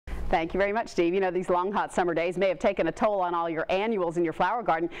Thank you very much, Steve. You know, these long, hot summer days may have taken a toll on all your annuals in your flower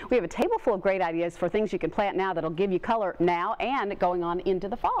garden. We have a table full of great ideas for things you can plant now that'll give you color now and going on into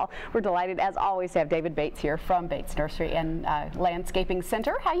the fall. We're delighted, as always, to have David Bates here from Bates Nursery and Landscaping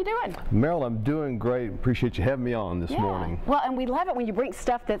Center. How you doing? Meryl, I'm doing great. Appreciate you having me on this morning. Well, and we love it when you bring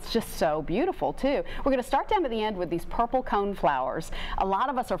stuff that's just so beautiful, too. We're going to start down to the end with these purple cone flowers. A lot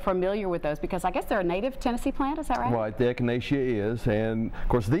of us are familiar with those because I guess they're a native Tennessee plant, is that right? Right, the echinacea is, and of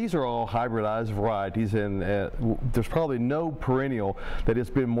course these are all hybridized varieties, and there's probably no perennial that has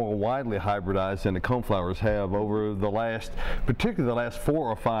been more widely hybridized than the coneflowers have over the last, particularly the last 4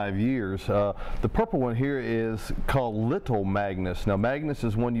 or 5 years. The purple one here is called Little Magnus. Now Magnus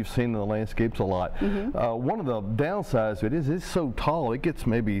is one you've seen in the landscapes a lot. One of the downsides of it is it's so tall, it gets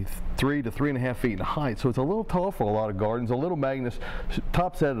maybe 3 to 3.5 feet in height, so it's a little tall for a lot of gardens. A Little Magnus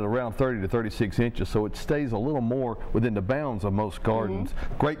tops out at around 30 to 36 inches, so it stays a little more within the bounds of most gardens.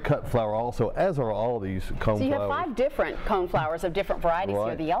 Great cut flower also, as are all these coneflowers. So you have 5 different coneflowers of different varieties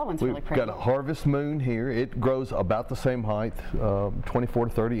here. The yellow one's really pretty. We've got a Harvest Moon here. It grows about the same height, 24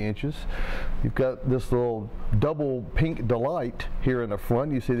 to 30 inches. You've got this little double pink delight here in the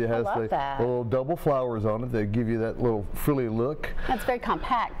front. You see it has the little double flowers on it that give you that little frilly look. That's very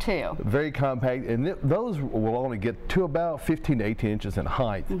compact too. Very compact, and those will only get to about 15 to 18 inches in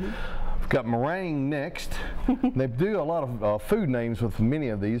height. We've got meringue next. They do a lot of food names with many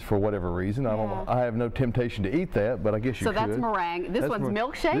of these for whatever reason. I don't know. I have no temptation to eat that, but I guess you could. So that's meringue. This one's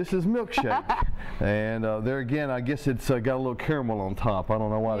milkshake? This is milkshake. And there again, I guess it's got a little caramel on top. I don't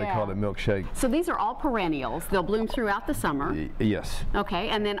know why they call it milkshake. So these are all perennials. They'll bloom throughout the summer. Yes. Okay,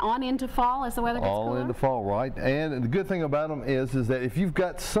 and then on into fall as the weather gets cooler? All into fall, right. And the good thing about them is that if you've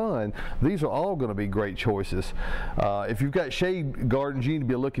got sun, these are all going to be great choices. If you've got shade gardens, you need to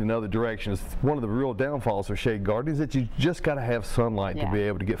be looking in other directions. One of the real downfalls of shade gardening is that you just got to have sunlight to be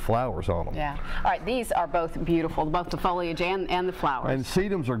able to get flowers on them. Yeah. All right, these are both beautiful, both the foliage and the flowers. And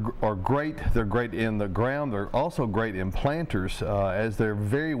sedums are great. They're great in the ground. They're also great in planters as they're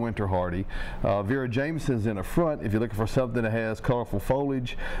very winter hardy. Vera Jameson's in the front. If you're looking for something that has colorful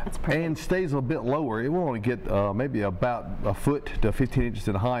foliage and stays a bit lower, it will only get maybe about a foot to 15 inches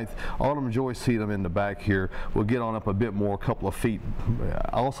in height. Autumn Joy sedum in the back here will get on up a bit more, a couple of feet,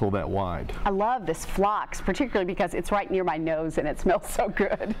 also that wide. I love this phlox, particularly because it's right near my nose and it smells so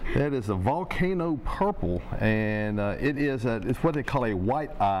good. That is a volcano purple, and it's what they call a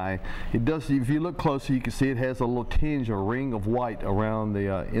white eye. It does, if you look closer, you can see it has a little tinge or ring of white around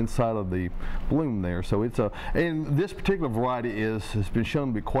the inside of the bloom there. So it's and this particular variety has been shown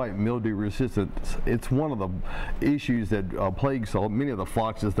to be quite mildew resistant. It's one of the issues that plagues many of the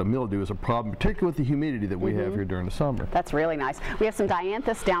phloxes. The mildew is a problem, particularly with the humidity that we have here during the summer. That's really nice. We have some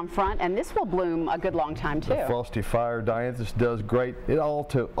dianthus down front, and this will bloom a good long time too. The Frosty Fire dianthus does great. It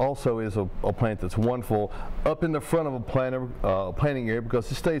also is a plant that's wonderful up in the front of a planting area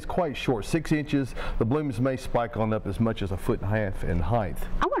because it stays quite short, 6 inches. The blooms may spike on up as much as 1.5 feet in height.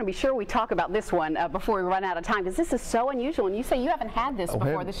 I want to be sure we talk about this one before we run out of time, because this is so unusual, and you say you haven't had this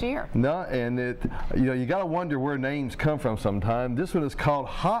before this year. No, and you got to wonder where names come from sometime. This one is called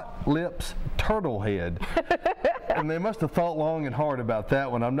Hot Lips Turtlehead. And they must have thought long and hard about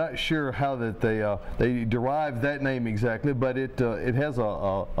that one. I'm not sure how that they derived that name exactly, but it has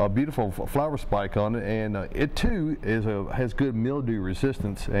a beautiful flower spike on it, and it too has good mildew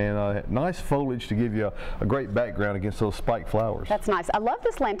resistance and nice foliage to give you a great background against those spiked flowers. That's nice. I love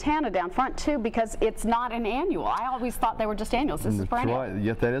this lantana down front too because it's not an annual. I always thought they were just annuals. This is perennial. Right.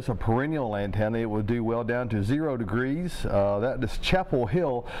 Yet that is a perennial lantana. It will do well down to 0 degrees. That is Chapel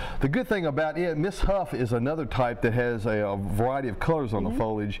Hill. The good thing about it, Miss Huff is another type that has a variety of colors on the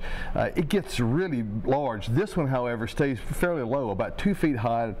foliage. It gets really large. This one, however, stays fairly low, about 2 feet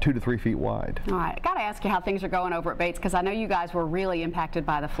high, 2 to 3 feet wide. All right, I got to ask you how things are going over at Bates, because I know you guys were really impacted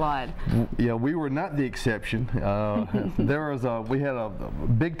by the flood. Yeah, we were not the exception. We had a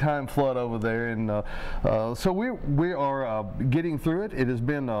big time flood over there, and so we are getting through it. It has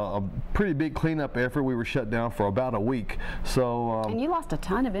been a pretty big cleanup effort. We were shut down for about a week. So and you lost a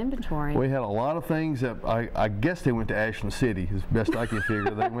ton of inventory. We had a lot of things that I guess they went to Ashland City, as best I can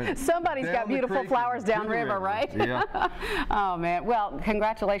figure. They went. Somebody's got beautiful flowers downriver, right? Yeah. Oh man, well,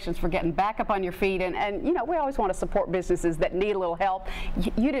 congratulations for getting back up on your feet, and you know, we always want to support businesses that need a little help.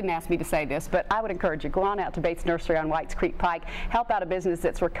 You didn't ask me to say this, but I would encourage you, go on out to Bates Nursery on Whites Creek Pike, help out a business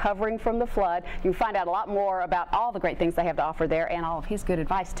that's recovering from the flood. You can find out a lot more about all the great things they have to offer there and all of his good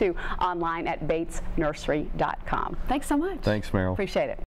advice too online at batesnursery.com. Thanks so much. Thanks, Meryl. Appreciate it.